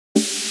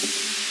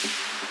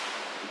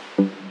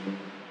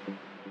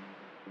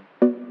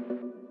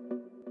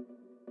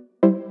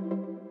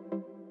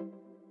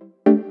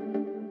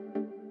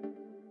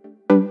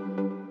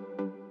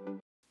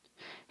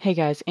Hey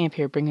guys, Amp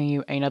here bringing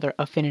you another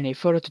Affinity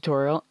photo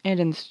tutorial, and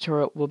in this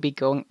tutorial we'll be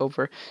going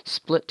over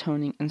split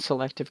toning and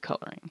selective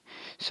coloring.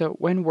 So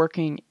when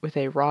working with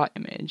a raw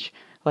image,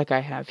 like I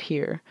have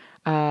here,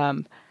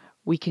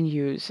 we can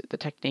use the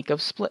technique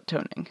of split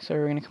toning. So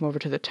we're going to come over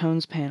to the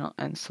Tones panel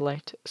and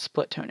select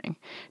split toning.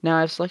 Now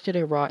I've selected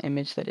a raw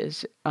image that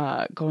is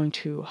going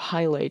to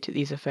highlight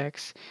these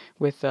effects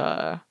with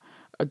a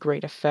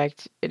great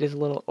effect. It is a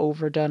little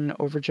overdone and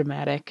over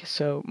dramatic,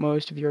 so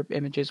most of your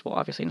images will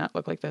obviously not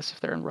look like this if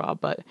they're in RAW,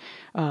 but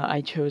I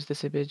chose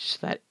this image so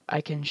that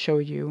I can show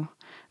you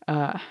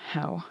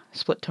how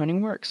split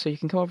toning works. So you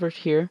can come over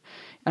here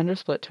under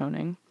split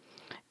toning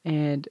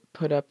and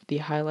put up the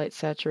highlight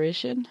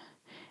saturation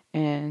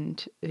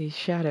and the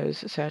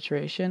shadows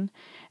saturation,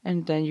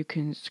 and then you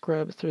can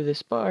scrub through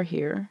this bar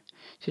here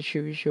to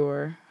choose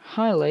your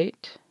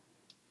highlight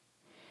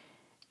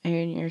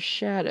and your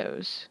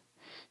shadows.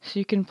 So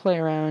you can play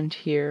around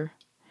here,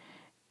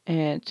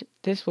 and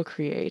this will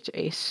create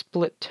a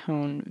split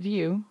tone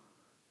view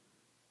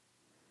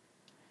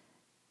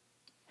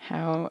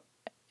however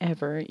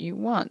you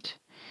want.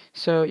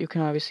 So you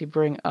can obviously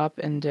bring up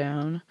and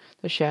down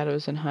the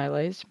shadows and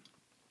highlights,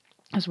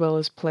 as well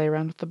as play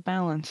around with the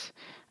balance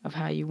of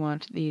how you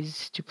want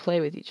these to play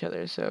with each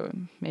other. So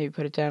maybe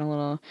put it down a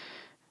little,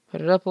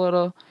 put it up a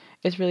little.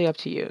 It's really up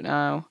to you.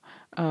 Now,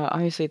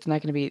 obviously it's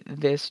not going to be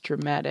this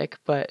dramatic,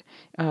 but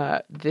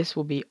this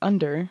will be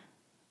under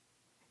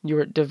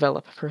your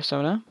develop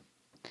persona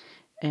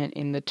and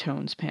in the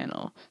tones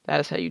panel.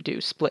 That is how you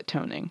do split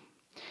toning.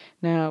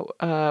 Now,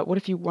 what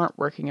if you weren't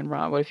working in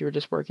RAW? What if you were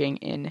just working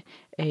in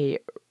a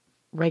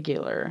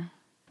regular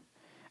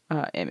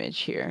image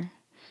here?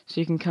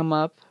 So you can come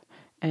up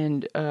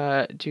and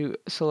do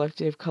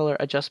selective color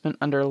adjustment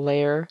under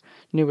layer,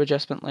 new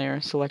adjustment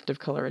layer, selective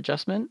color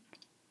adjustment,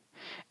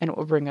 and it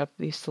will bring up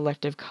the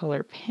selective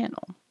color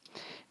panel.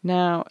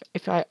 Now,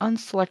 if I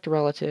unselect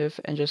relative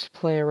and just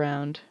play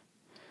around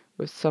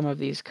with some of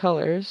these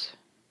colors,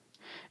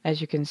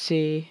 as you can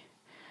see,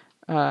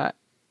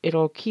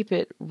 it'll keep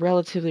it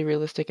relatively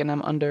realistic, and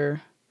I'm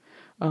under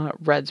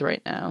reds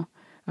right now.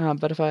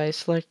 But if I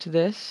select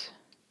this,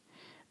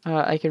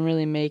 I can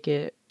really make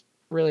it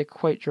really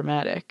quite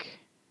dramatic,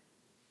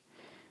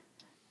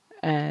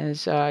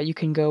 as you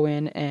can go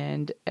in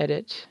and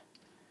edit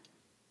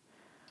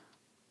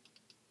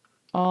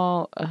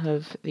all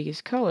of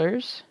these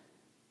colors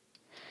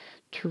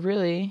to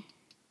really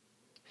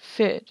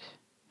fit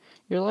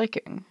your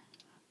liking.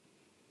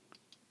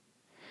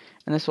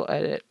 And this will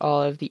edit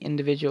all of the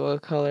individual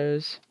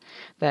colors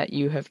that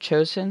you have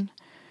chosen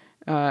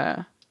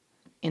in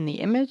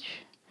the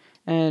image,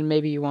 and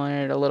maybe you want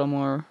it a little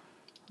more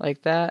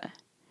like that.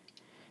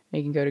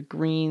 You can go to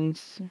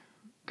greens,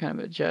 kind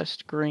of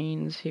adjust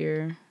greens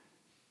here,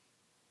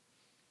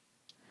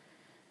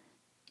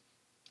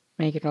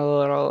 make it a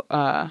little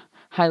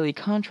highly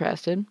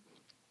contrasted,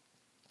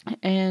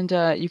 and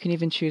you can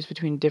even choose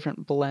between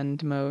different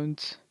blend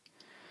modes.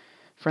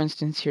 For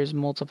instance, here's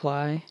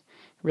multiply.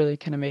 Really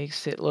kind of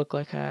makes it look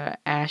like a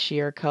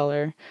ashier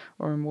color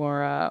or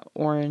more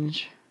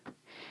orange.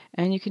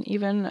 And you can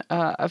even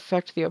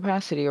affect the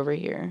opacity over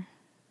here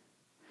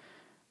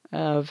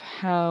of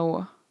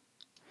how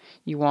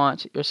you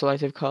want your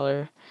selective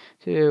color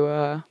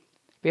to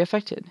be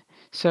affected.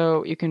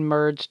 So you can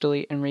merge,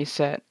 delete, and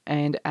reset,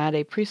 and add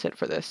a preset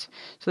for this.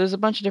 So there's a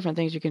bunch of different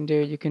things you can do.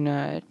 You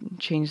can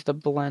change the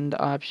blend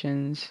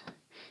options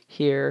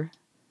here.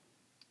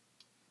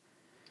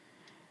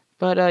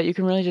 But you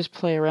can really just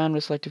play around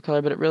with selective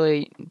color, but it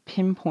really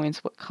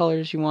pinpoints what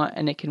colors you want,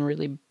 and it can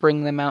really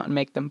bring them out and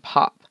make them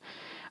pop.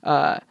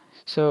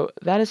 So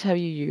that is how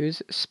you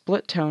use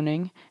split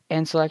toning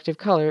and selective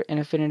color in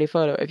Affinity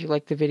Photo. If you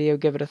like the video,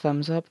 give it a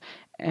thumbs up,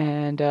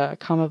 and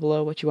comment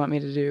below what you want me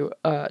to do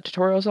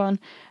tutorials on,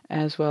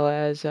 as well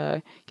as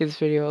give this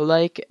video a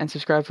like and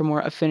subscribe for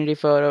more Affinity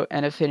Photo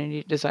and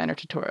Affinity Designer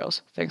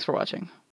tutorials. Thanks for watching.